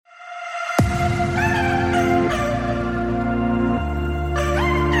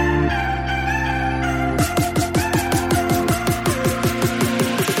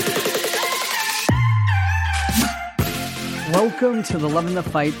Welcome to the Love in the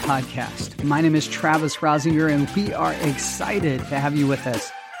Fight podcast. My name is Travis Rosinger, and we are excited to have you with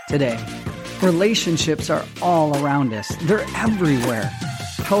us today. Relationships are all around us. They're everywhere.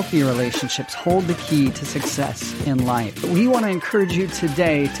 Healthy relationships hold the key to success in life. We want to encourage you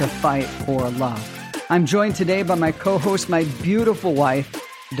today to fight for love. I'm joined today by my co-host, my beautiful wife,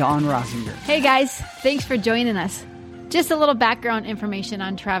 Dawn Rosinger. Hey guys, thanks for joining us. Just a little background information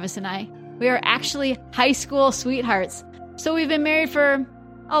on Travis and I. We are actually high school sweethearts, so we've been married for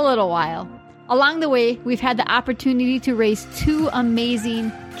a little while. Along the way, we've had the opportunity to raise two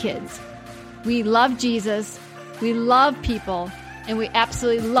amazing kids. We love Jesus, we love people, and we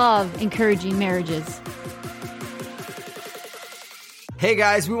absolutely love encouraging marriages. Hey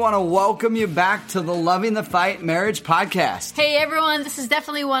guys, we want to welcome you back to the Loving the Fight Marriage Podcast. Hey everyone, this is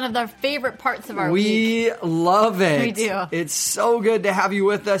definitely one of our favorite parts of our week. We love it. We do. It's so good to have you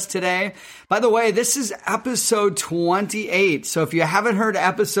with us today. By the way, this is episode 28. So if you haven't heard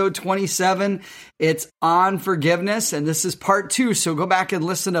episode 27, it's on forgiveness, and this is part 2. So go back and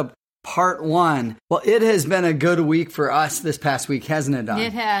listen to part 1. Well, it has been a good week for us this past week, hasn't it, Dawn?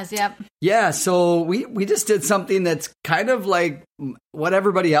 It has, yep. Yeah, so we just did something that's kind of like what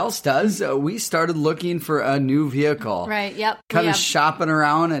everybody else does. We started looking for a new vehicle. Right, yep. Kind of shopping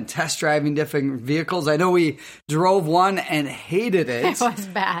around and test driving different vehicles. I know we drove one and hated it. It was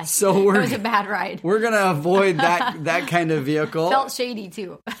bad. So it was a bad ride. We're going to avoid that kind of vehicle. Felt shady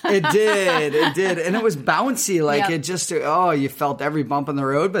too. It did. And it was bouncy. Like it just, you felt every bump in the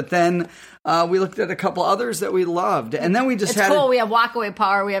road. But then we looked at a couple others that we loved. And then we just it's cool. We have walkaway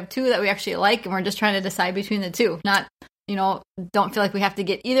power. We have two that we actually like, and we're just trying to decide between the two. Not, don't feel like we have to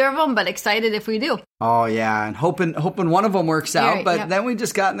get either of them, but excited if we do. Oh, yeah. And hoping one of them works out. Right, but then we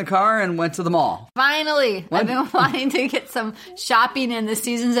just got in the car and went to the mall. Finally. I've been wanting to get some shopping, and the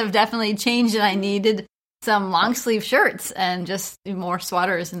seasons have definitely changed, and I needed some long sleeve shirts and just more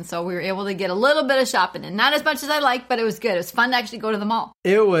sweaters. And so we were able to get a little bit of shopping, and not as much as I like, but it was good. It was fun to actually go to the mall.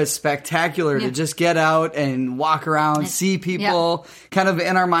 It was spectacular to just get out and walk around, see people, kind of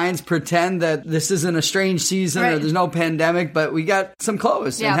in our minds pretend that this isn't a strange season or there's no pandemic, but we got some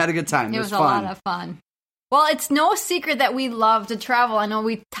clothes and had a good time. It was fun. A lot of fun. Well, it's no secret that we love to travel. I know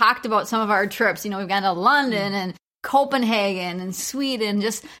we talked about some of our trips. We've gone to London and Copenhagen and Sweden,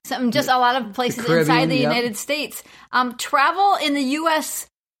 just a lot of places inside the United States. Travel in the U.S.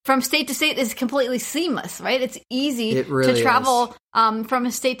 from state to state is completely seamless, right? It's easy to travel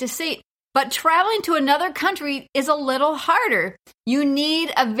from state to state. But traveling to another country is a little harder. You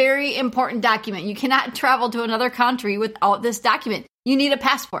need a very important document. You cannot travel to another country without this document. You need a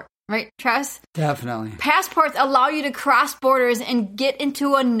passport. Right, Travis? Definitely. Passports allow you to cross borders and get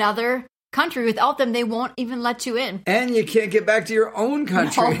into another country. Without them, they won't even let you in. And you can't get back to your own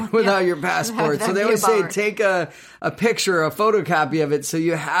country without your passport. So they always say take a picture, a photocopy of it, so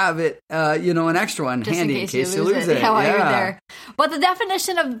you have it, an extra one just handy in case you lose it. While you're there. But the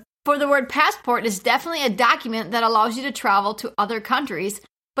definition for the word passport is definitely a document that allows you to travel to other countries.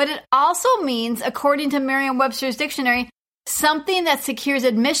 But it also means, according to Merriam-Webster's dictionary, something that secures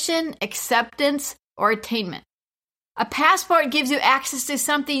admission, acceptance, or attainment. A passport gives you access to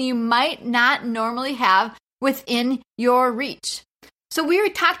something you might not normally have within your reach. So we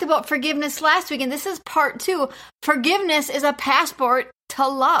talked about forgiveness last week, and this is part 2. Forgiveness is a passport to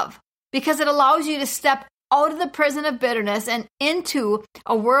love because it allows you to step out of the prison of bitterness and into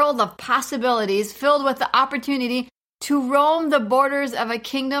a world of possibilities filled with the opportunity to roam the borders of a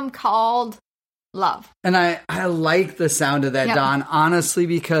kingdom called love. And I like the sound of that, Dawn, honestly,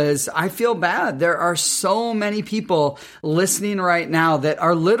 because I feel bad. There are so many people listening right now that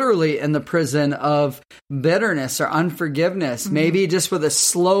are literally in the prison of bitterness or unforgiveness, maybe just with a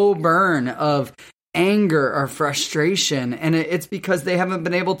slow burn of anger or frustration. And it's because they haven't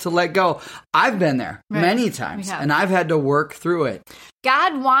been able to let go. I've been there many times, and I've had to work through it.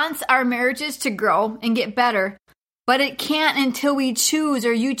 God wants our marriages to grow and get better, but it can't until we choose,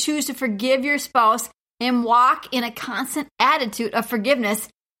 or you choose to forgive your spouse and walk in a constant attitude of forgiveness,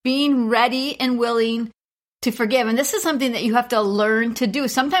 being ready and willing to forgive. And this is something that you have to learn to do.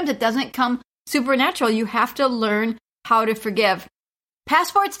 Sometimes it doesn't come supernatural. You have to learn how to forgive.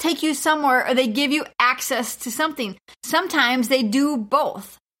 Passports take you somewhere, or they give you access to something. Sometimes they do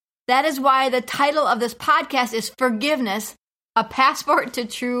both. That is why the title of this podcast is Forgiveness, a Passport to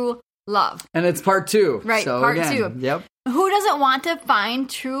True Love. And it's part 2. Right, so part again, 2. Yep. Who doesn't want to find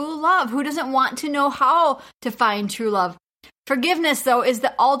true love? Who doesn't want to know how to find true love? Forgiveness, though, is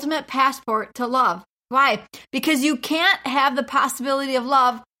the ultimate passport to love. Why? Because you can't have the possibility of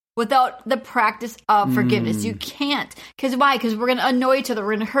love without the practice of forgiveness. You can't. Because why? Because we're going to annoy each other.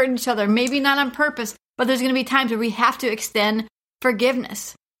 We're going to hurt each other. Maybe not on purpose, but there's going to be times where we have to extend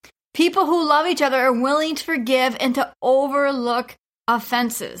forgiveness. People who love each other are willing to forgive and to overlook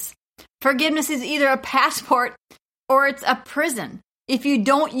offenses. Forgiveness is either a passport or it's a prison. If you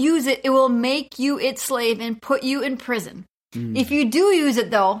don't use it, it will make you its slave and put you in prison. If you do use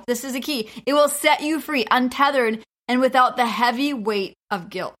it, though, this is the key, it will set you free, untethered, and without the heavy weight of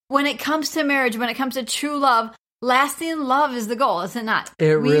guilt. When it comes to marriage, when it comes to true love, lasting love is the goal, is it not? It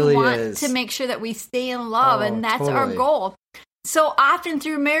really is. We want to make sure that we stay in love, and that's our goal. So often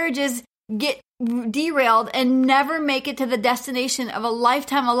through marriages, get derailed and never make it to the destination of a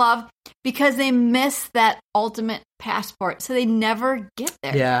lifetime of love because they miss that ultimate passport. So they never get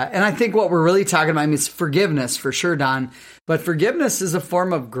there. Yeah. And I think what we're really talking about is forgiveness for sure, Don. But forgiveness is a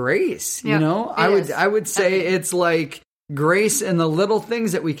form of grace. Yep, you know, I would say it's like grace in the little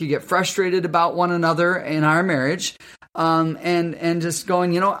things that we could get frustrated about one another in our marriage. And just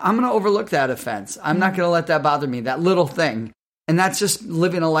going, I'm going to overlook that offense. I'm not going to let that bother me, that little thing. And that's just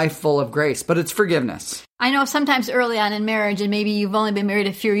living a life full of grace, but it's forgiveness. I know sometimes early on in marriage, and maybe you've only been married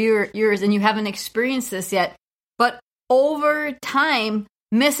a few years and you haven't experienced this yet, but over time,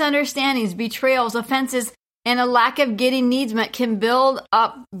 misunderstandings, betrayals, offenses, and a lack of getting needs met can build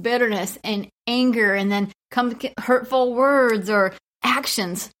up bitterness and anger, and then come hurtful words or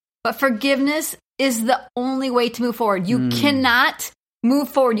actions. But forgiveness is the only way to move forward. You cannot move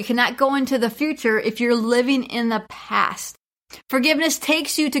forward. You cannot go into the future if you're living in the past. Forgiveness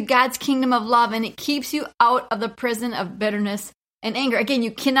takes you to God's kingdom of love, and it keeps you out of the prison of bitterness and anger. Again,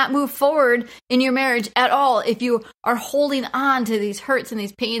 you cannot move forward in your marriage at all if you are holding on to these hurts and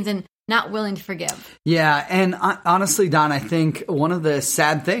these pains and not willing to forgive. Yeah, and honestly, Don, I think one of the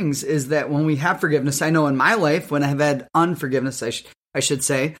sad things is that when we have forgiveness, I know in my life, when I have had unforgiveness, I should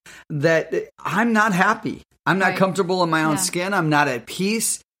say, that I'm not happy. I'm not comfortable in my own skin. I'm not at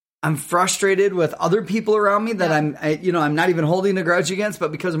peace. I'm frustrated with other people around me that I'm not even holding a grudge against,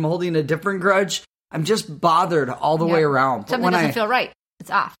 but because I'm holding a different grudge, I'm just bothered all the way around. Something doesn't feel right.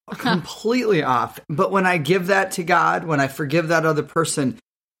 It's off. Completely off. But when I give that to God, when I forgive that other person,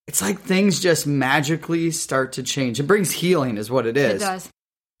 it's like things just magically start to change. It brings healing is what it is. It does.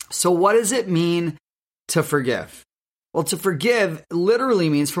 So what does it mean to forgive? Well, to forgive literally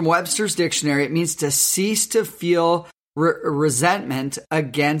means, from Webster's dictionary, it means to cease to feel resentment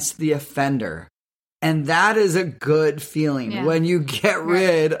against the offender. And that is a good feeling when you get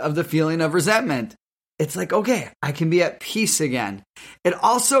rid of the feeling of resentment. It's like, okay, I can be at peace again. It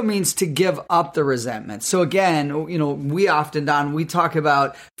also means to give up the resentment. So again, we often, Don, we talk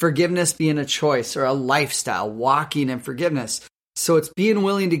about forgiveness being a choice or a lifestyle, walking in forgiveness. So it's being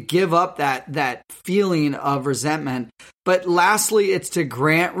willing to give up that feeling of resentment. But lastly, it's to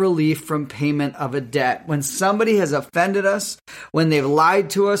grant relief from payment of a debt. When somebody has offended us, when they've lied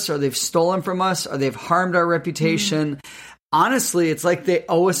to us, or they've stolen from us, or they've harmed our reputation, honestly, it's like they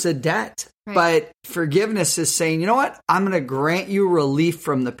owe us a debt. Right. But forgiveness is saying, you know what? I'm going to grant you relief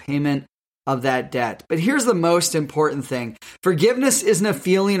from the payment of that debt. But here's the most important thing. Forgiveness isn't a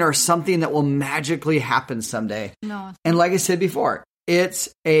feeling or something that will magically happen someday. No. And like I said before,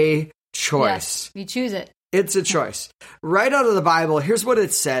 it's a choice. Yes, we choose it. It's a choice. Right out of the Bible, here's what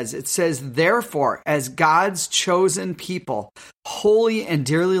it says. It says, therefore, as God's chosen people, holy and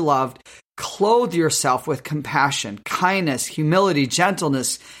dearly loved, clothe yourself with compassion, kindness, humility,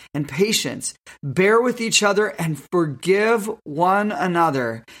 gentleness, and patience. Bear with each other and forgive one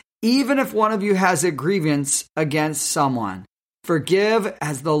another, even if one of you has a grievance against someone. Forgive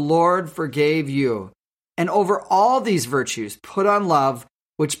as the Lord forgave you. And over all these virtues, put on love,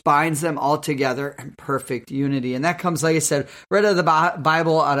 which binds them all together in perfect unity. And that comes, like I said, right out of the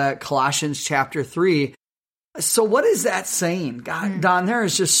Bible, out of Colossians chapter 3. So what is that saying? God, Don, there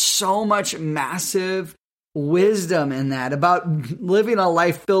is just so much massive wisdom in that about living a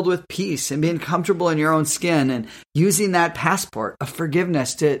life filled with peace and being comfortable in your own skin and using that passport of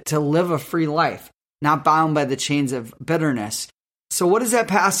forgiveness to live a free life, not bound by the chains of bitterness. So what is that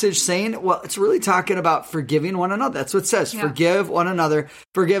passage saying? Well, it's really talking about forgiving one another. That's what it says. Yeah. Forgive one another.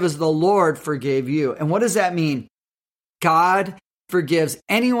 Forgive as the Lord forgave you. And what does that mean? God forgives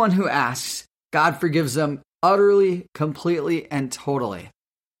anyone who asks. God forgives them utterly, completely, and totally.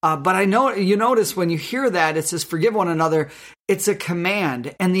 But I know you notice when you hear that, it says forgive one another. It's a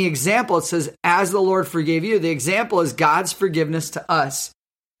command. And the example, it says, as the Lord forgave you. The example is God's forgiveness to us.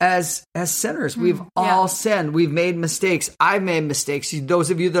 As sinners, we've all sinned. We've made mistakes. I've made mistakes.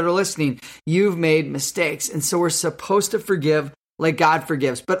 Those of you that are listening, you've made mistakes. And so we're supposed to forgive like God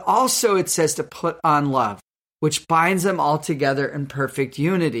forgives. But also it says to put on love, which binds them all together in perfect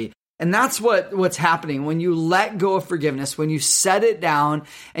unity. And that's what's happening when you let go of forgiveness, when you set it down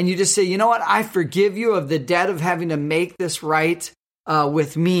and you just say, you know what, I forgive you of the debt of having to make this right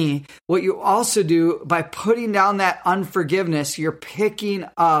with me. What you also do by putting down that unforgiveness, you're picking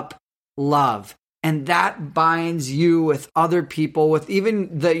up love. And that binds you with other people, with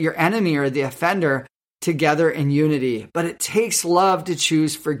even your enemy or the offender, together in unity. But it takes love to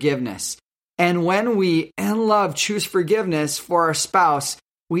choose forgiveness. And when we, in love, choose forgiveness for our spouse,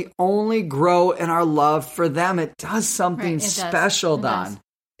 we only grow in our love for them. It does something special, Don.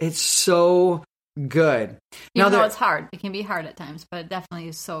 It's so good. Even though it's hard. It can be hard at times, but it definitely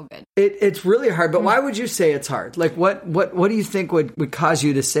is so good. It's really hard. But why would you say it's hard? Like, what do you think would cause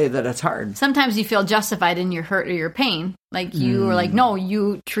you to say that it's hard? Sometimes you feel justified in your hurt or your pain. Like you are like, no,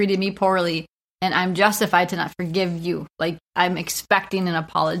 you treated me poorly, and I'm justified to not forgive you. Like I'm expecting an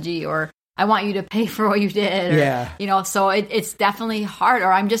apology, or I want you to pay for what you did. Or, so it's definitely hard.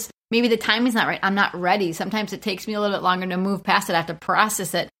 Or maybe the timing's not right. I'm not ready. Sometimes it takes me a little bit longer to move past it. I have to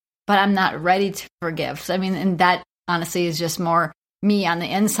process it. But I'm not ready to forgive. So, and that honestly is just more me on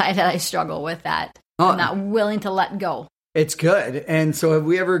the inside that I struggle with that. I'm not willing to let go. It's good. And so have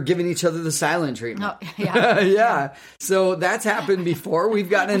we ever given each other the silent treatment? Oh, yeah. Yeah. So that's happened before. We've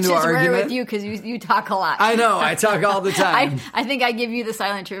gotten into an argument. Rare with you because you talk a lot. I know. I talk all the time. I think I give you the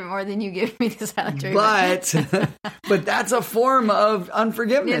silent treatment more than you give me the silent treatment. But that's a form of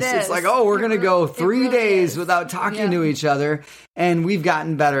unforgiveness. It's like, we're going to go 3 days without talking to each other. And we've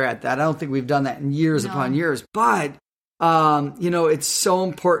gotten better at that. I don't think we've done that in years upon years. But it's so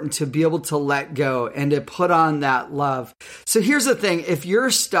important to be able to let go and to put on that love. So here's the thing. If you're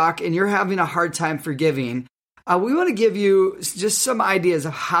stuck and you're having a hard time forgiving, we want to give you just some ideas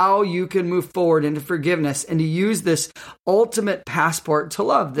of how you can move forward into forgiveness and to use this ultimate passport to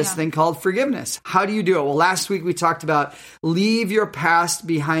love, this thing called forgiveness. How do you do it? Well, last week we talked about leave your past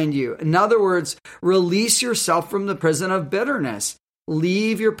behind you. In other words, release yourself from the prison of bitterness.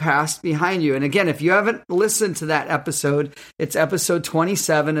 Leave your past behind you. And again, if you haven't listened to that episode, it's episode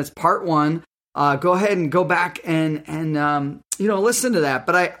 27. It's part 1. Go ahead and go back and listen to that.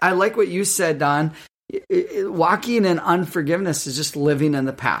 But I like what you said, Don. Walking in unforgiveness is just living in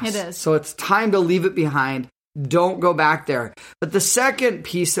the past. It is. So it's time to leave it behind. Don't go back there. But the second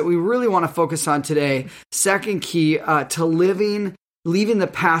piece that we really want to focus on today, second key to leaving the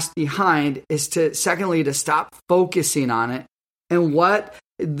past behind, is to stop focusing on it and what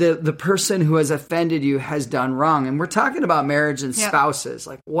the person who has offended you has done wrong. And we're talking about marriage and spouses,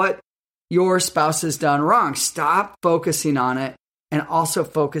 like what your spouse has done wrong. Stop focusing on it and also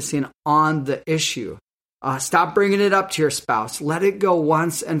focusing on the issue. Stop bringing it up to your spouse. Let it go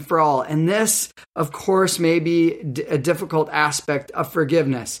once and for all. And this, of course, may be a difficult aspect of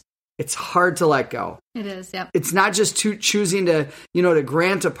forgiveness. It's hard to let go. It is, yep. It's not just choosing to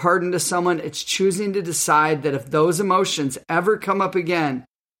grant a pardon to someone. It's choosing to decide that if those emotions ever come up again,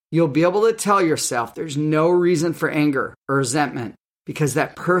 you'll be able to tell yourself there's no reason for anger or resentment because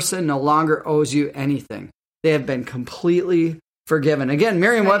that person no longer owes you anything. They have been completely forgiven. Again,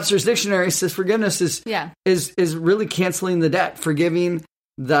 Merriam-Webster's dictionary says forgiveness is really canceling the debt, forgiving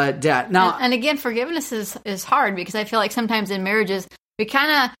the debt. Now, and again, forgiveness is hard because I feel like sometimes in marriages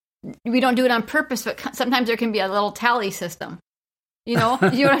we don't do it on purpose, but sometimes there can be a little tally system. You know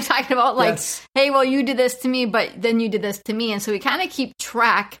what I'm talking about? Like, hey, well, you did this to me, but then you did this to me. And so we kind of keep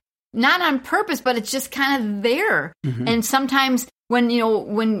track, not on purpose, but it's just kind of there. Mm-hmm. And sometimes when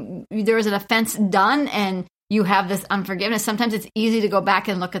there is an offense done and you have this unforgiveness, sometimes it's easy to go back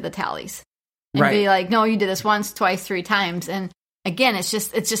and look at the tallies and be like, no, you did this once, twice, 3 times. And again, it's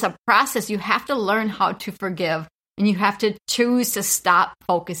just a process. You have to learn how to forgive. And you have to choose to stop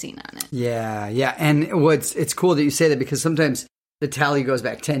focusing on it. Yeah. And it's cool that you say that because sometimes the tally goes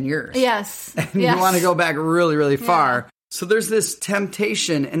back 10 years. Yes. And you want to go back really, really far. Yeah. So there's this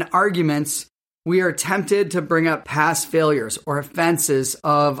temptation in arguments. We are tempted to bring up past failures or offenses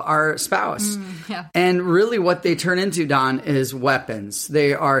of our spouse. And really what they turn into, Don, is weapons.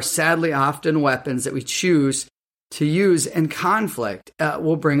 They are sadly often weapons that we choose to use in conflict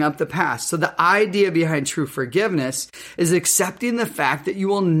will bring up the past. So the idea behind true forgiveness is accepting the fact that you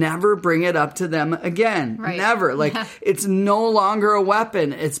will never bring it up to them again. Right. Never. It's no longer a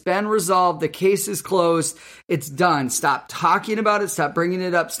weapon. It's been resolved. The case is closed. It's done. Stop talking about it. Stop bringing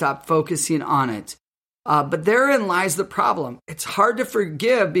it up. Stop focusing on it. But therein lies the problem. It's hard to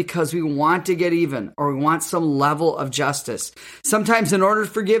forgive because we want to get even or we want some level of justice. Sometimes in order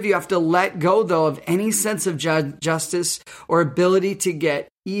to forgive, you have to let go, though, of any sense of justice or ability to get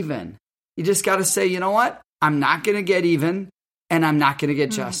even. You just got to say, you know what? I'm not going to get even and I'm not going to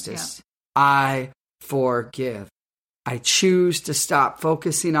get justice. I forgive. I choose to stop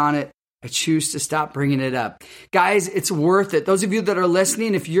focusing on it. I choose to stop bringing it up. Guys, it's worth it. Those of you that are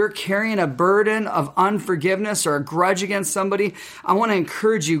listening, if you're carrying a burden of unforgiveness or a grudge against somebody, I want to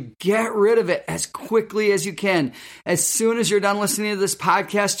encourage you, get rid of it as quickly as you can. As soon as you're done listening to this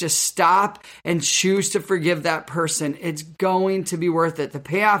podcast, just stop and choose to forgive that person. It's going to be worth it. The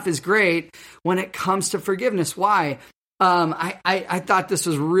payoff is great when it comes to forgiveness. Why? I thought this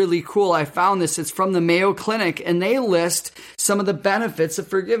was really cool. I found this. It's from the Mayo Clinic, and they list some of the benefits of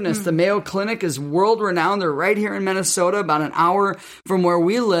forgiveness. The Mayo Clinic is world renowned. They're right here in Minnesota, about an hour from where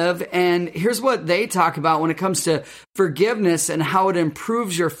we live. And here's what they talk about when it comes to forgiveness and how it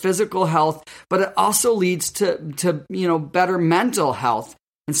improves your physical health, but it also leads to better mental health.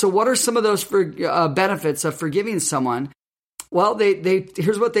 And so what are some of those benefits of forgiving someone? Well,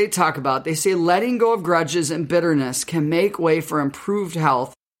 here's what they talk about. They say letting go of grudges and bitterness can make way for improved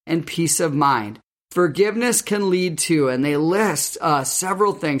health and peace of mind. Forgiveness can lead to, and they list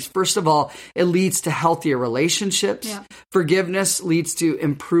several things. First of all, it leads to healthier relationships. Yeah. Forgiveness leads to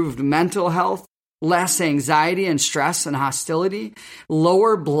improved mental health, less anxiety and stress and hostility,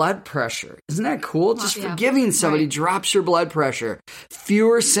 lower blood pressure. Isn't that cool? Just forgiving somebody drops your blood pressure.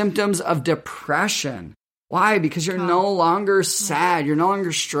 Fewer symptoms of depression. Why? Because you're no longer sad. You're no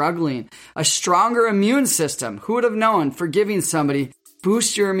longer struggling. A stronger immune system. Who would have known? Forgiving somebody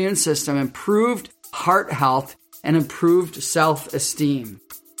boosts your immune system, improved heart health, and improved self-esteem.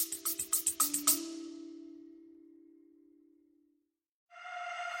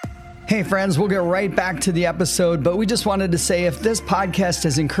 Hey friends, we'll get right back to the episode, but we just wanted to say if this podcast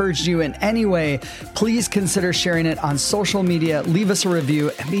has encouraged you in any way, please consider sharing it on social media, leave us a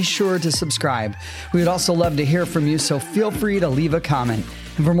review, and be sure to subscribe. We would also love to hear from you, so feel free to leave a comment.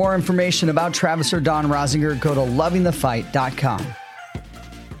 And for more information about Travis or Dawn Rosinger, go to lovingthefight.com.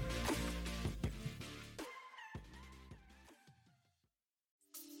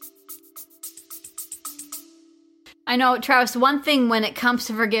 I know, Travis, one thing when it comes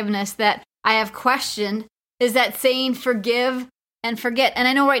to forgiveness that I have questioned is that saying forgive and forget. And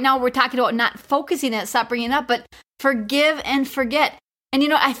I know right now we're talking about not focusing it, stop bringing it up, but forgive and forget. And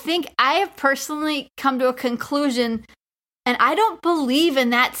I think I have personally come to a conclusion, and I don't believe in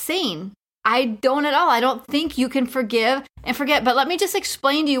that saying. I don't at all. I don't think you can forgive and forget. But let me just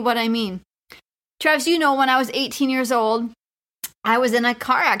explain to you what I mean. Travis, when I was 18 years old, I was in a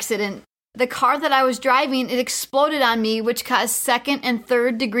car accident. The car that I was driving, it exploded on me, which caused 2nd and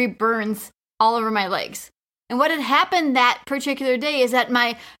 3rd degree burns all over my legs. And what had happened that particular day is that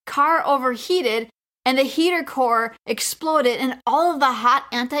my car overheated and the heater core exploded, and all of the hot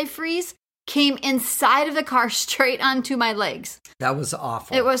antifreeze came inside of the car straight onto my legs. That was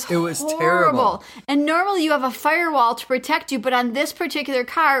awful. It was terrible. And normally you have a firewall to protect you, but on this particular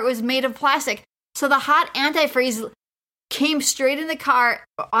car, it was made of plastic. So the hot antifreeze came straight in the car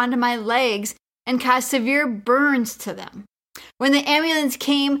onto my legs and caused severe burns to them. When the ambulance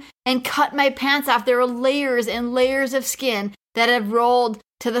came and cut my pants off, there were layers and layers of skin that had rolled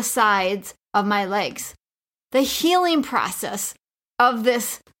to the sides of my legs. The healing process of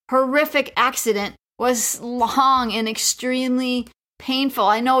this horrific accident was long and extremely painful.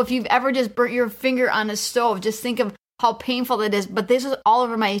 I know if you've ever just burnt your finger on a stove, just think of how painful it is. But this was all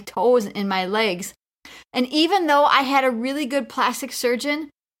over my toes and my legs. And even though I had a really good plastic surgeon,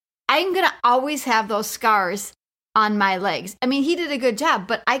 I'm going to always have those scars on my legs. I mean, he did a good job,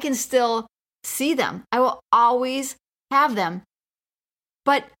 but I can still see them. I will always have them.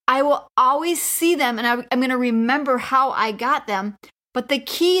 But I will always see them, and I'm going to remember how I got them. But the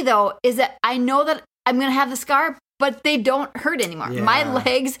key, though, is that I know that I'm going to have the scar, but they don't hurt anymore. Yeah. My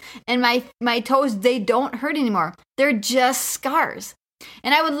legs and my toes, they don't hurt anymore. They're just scars.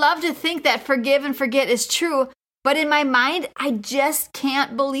 And I would love to think that forgive and forget is true, but in my mind, I just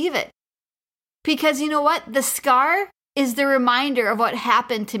can't believe it. Because you know what? The scar is the reminder of what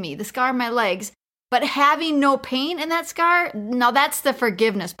happened to me, the scar on my legs. But having no pain in that scar, now that's the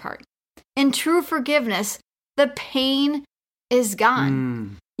forgiveness part. In true forgiveness, the pain is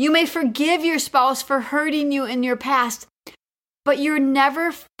gone. You may forgive your spouse for hurting you in your past, but you're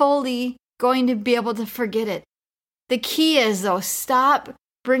never fully going to be able to forget it. The key is, though, stop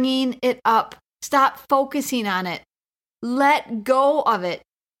bringing it up. Stop focusing on it. Let go of it.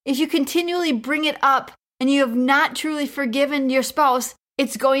 If you continually bring it up and you have not truly forgiven your spouse,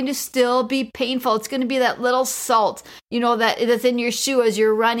 it's going to still be painful. It's going to be that little salt, that's in your shoe as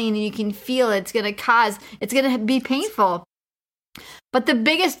you're running and you can feel it. It's going to be painful. But the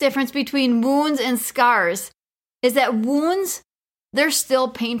biggest difference between wounds and scars is that wounds, they're still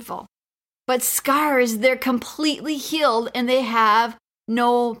painful. But scars, they're completely healed and they have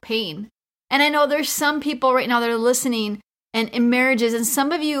no pain. And I know there's some people right now that are listening and in marriages, and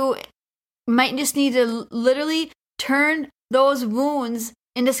some of you might just need to literally turn those wounds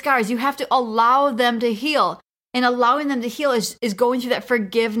into scars. You have to allow them to heal. And allowing them to heal is going through that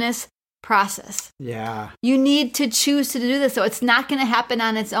forgiveness process. Yeah. You need to choose to do this. So it's not going to happen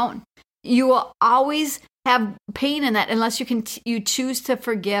on its own. You will always have pain in that unless you choose to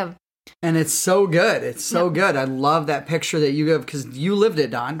forgive. And it's so good. It's so good. I love that picture that you give because you lived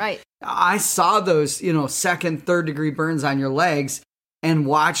it, Dawn. Right. I saw those, second, third degree burns on your legs and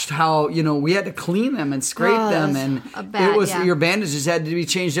watched how, we had to clean them and scrape them. And your bandages had to be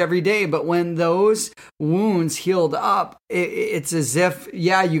changed every day. But when those wounds healed up, it's as if,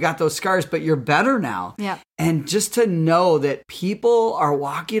 you got those scars, but you're better now. Yeah. And just to know that people are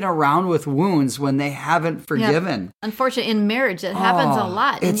walking around with wounds when they haven't forgiven. Yeah. Unfortunately, in marriage, it happens a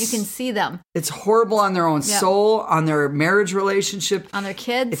lot, and you can see them. It's horrible on their own soul, on their marriage relationship. On their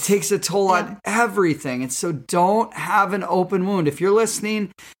kids. It takes a toll on everything. And so don't have an open wound. If you're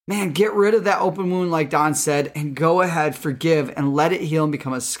listening, man, get rid of that open wound, like Dawn said, and go ahead, forgive, and let it heal and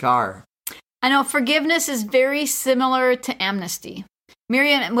become a scar. I know forgiveness is very similar to amnesty.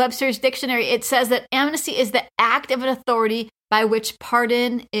 Merriam-Webster's dictionary, it says that amnesty is the act of an authority by which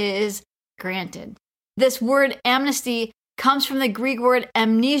pardon is granted. This word amnesty comes from the Greek word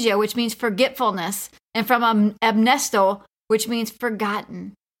amnesia, which means forgetfulness, and from amnesto, which means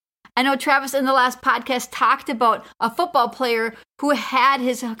forgotten. I know Travis in the last podcast talked about a football player who had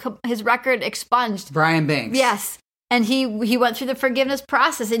his record expunged. Brian Banks. Yes. And he went through the forgiveness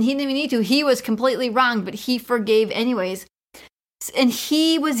process, and he didn't even need to. He was completely wrong, but he forgave anyways. And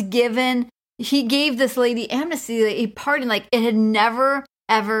he gave this lady amnesty, a pardon, like it had never,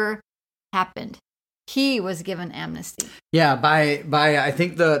 ever happened. He was given amnesty. Yeah, by I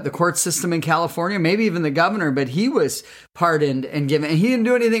think the court system in California, maybe even the governor, but he was pardoned and given, and he didn't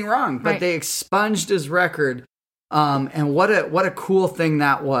do anything wrong, but they expunged his record. And what a cool thing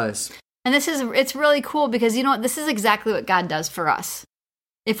that was. And it's really cool because, this is exactly what God does for us.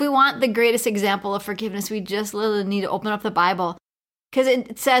 If we want the greatest example of forgiveness, we just literally need to open up the Bible. Because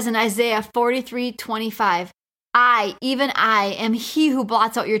it says in Isaiah 43:25, I, even I, am he who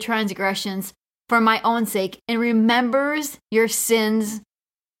blots out your transgressions for my own sake and remembers your sins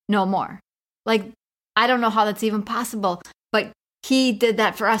no more. Like, I don't know how that's even possible, but he did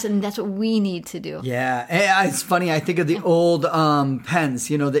that for us, and that's what we need to do. Yeah. It's funny. I think of the old pens,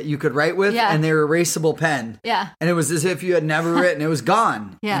 that you could write with, and they were erasable pen. Yeah. And it was as if you had never written. It was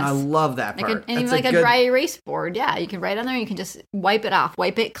gone. Yes. And I love that part. And even like a dry erase board. Yeah. You can write on there, and you can just wipe it off,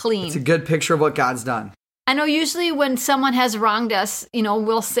 wipe it clean. It's a good picture of what God's done. I know usually when someone has wronged us,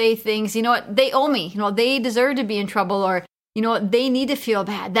 we'll say things, what, they owe me, they deserve to be in trouble, or, they need to feel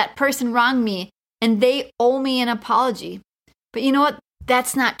bad. That person wronged me, and they owe me an apology. But you know what?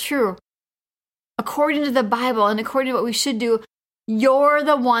 That's not true. According to the Bible and according to what we should do, you're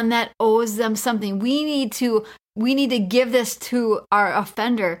the one that owes them something. We need to give this to our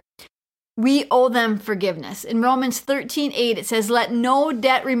offender. We owe them forgiveness. In Romans 13:8, it says, let no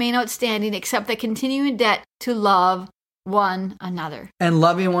debt remain outstanding except the continuing debt to love one another. And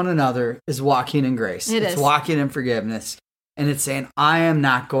loving one another is walking in grace. It's walking in forgiveness. And it's saying, I am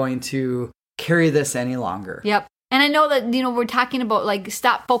not going to carry this any longer. Yep. And I know that, we're talking about like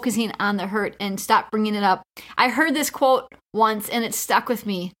stop focusing on the hurt and stop bringing it up. I heard this quote once and it stuck with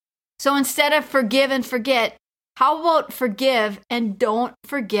me. So instead of forgive and forget, how about forgive and don't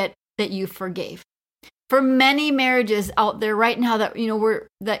forget that you forgave? For many marriages out there right now that,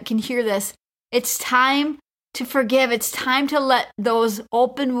 that can hear this, it's time to forgive. It's time to let those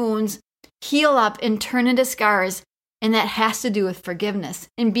open wounds heal up and turn into scars. And that has to do with forgiveness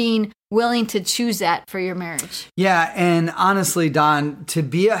and being willing to choose that for your marriage. Yeah. And honestly, Dawn, to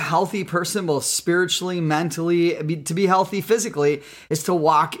be a healthy person, both spiritually, mentally, to be healthy physically, is to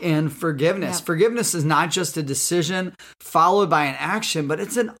walk in forgiveness. Yep. Forgiveness is not just a decision followed by an action, but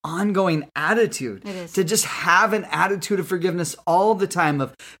it's an ongoing attitude. It is. To just have an attitude of forgiveness all the time,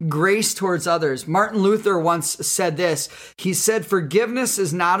 of grace towards others. Martin Luther once said this. He said, forgiveness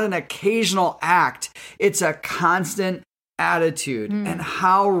is not an occasional act. It's a constant attitude. And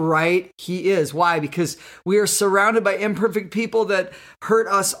how right he is. Why? Because we are surrounded by imperfect people that hurt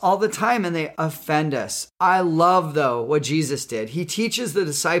us all the time and they offend us. I love, though, what Jesus did. He teaches the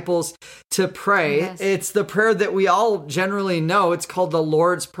disciples to pray. Yes. It's the prayer that we all generally know. It's called the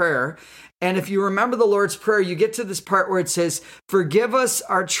Lord's Prayer. And if you remember the Lord's Prayer, you get to this part where it says, forgive us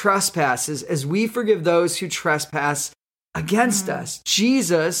our trespasses as we forgive those who trespass against us.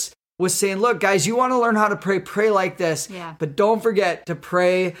 Jesus was saying, look, guys, you want to learn how to pray like this, but don't forget to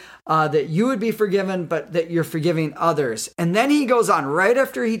pray that you would be forgiven, but that you're forgiving others. And then he goes on, right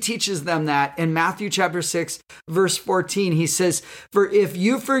after he teaches them that, in Matthew chapter 6, verse 14, he says, for if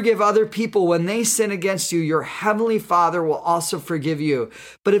you forgive other people when they sin against you, your heavenly Father will also forgive you.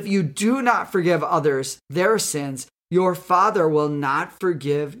 But if you do not forgive others their sins, your Father will not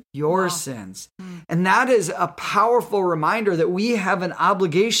forgive your sins. And that is a powerful reminder that we have an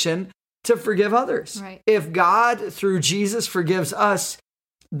obligation to forgive others. Right. If God, through Jesus, forgives us,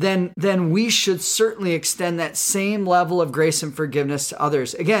 then we should certainly extend that same level of grace and forgiveness to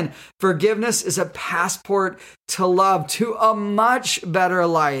others. Again, forgiveness is a passport to love, to a much better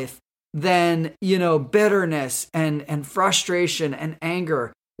life than, bitterness and frustration and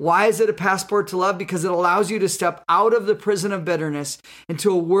anger. Why is it a passport to love? Because it allows you to step out of the prison of bitterness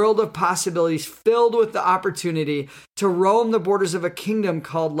into a world of possibilities filled with the opportunity to roam the borders of a kingdom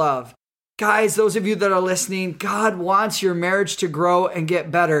called love. Guys, those of you that are listening, God wants your marriage to grow and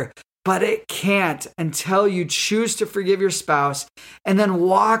get better, but it can't until you choose to forgive your spouse and then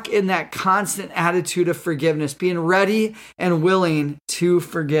walk in that constant attitude of forgiveness, being ready and willing to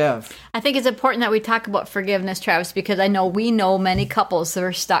forgive. I think it's important that we talk about forgiveness, Travis, because we know many couples that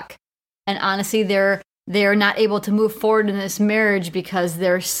are stuck. And honestly, they're not able to move forward in this marriage because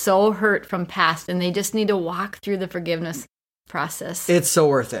they're so hurt from past, and they just need to walk through the forgiveness process. It's so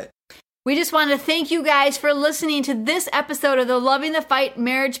worth it. We just want to thank you guys for listening to this episode of the Loving the Fight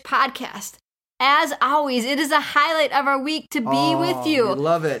Marriage Podcast. As always, it is a highlight of our week to be with you. We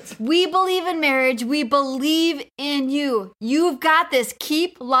love it. We believe in marriage. We believe in you. You've got this.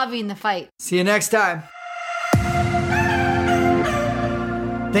 Keep loving the fight. See you next time.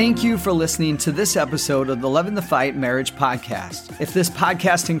 Thank you for listening to this episode of the Loving the Fight Marriage Podcast. If this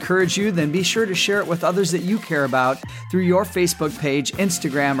podcast encouraged you, then be sure to share it with others that you care about through your Facebook page,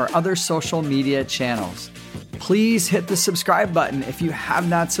 Instagram, or other social media channels. Please hit the subscribe button if you have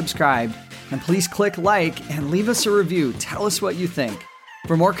not subscribed, and please click like and leave us a review. Tell us what you think.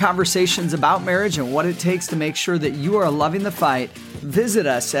 For more conversations about marriage and what it takes to make sure that you are loving the fight, visit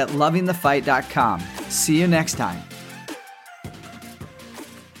us at lovingthefight.com. See you next time.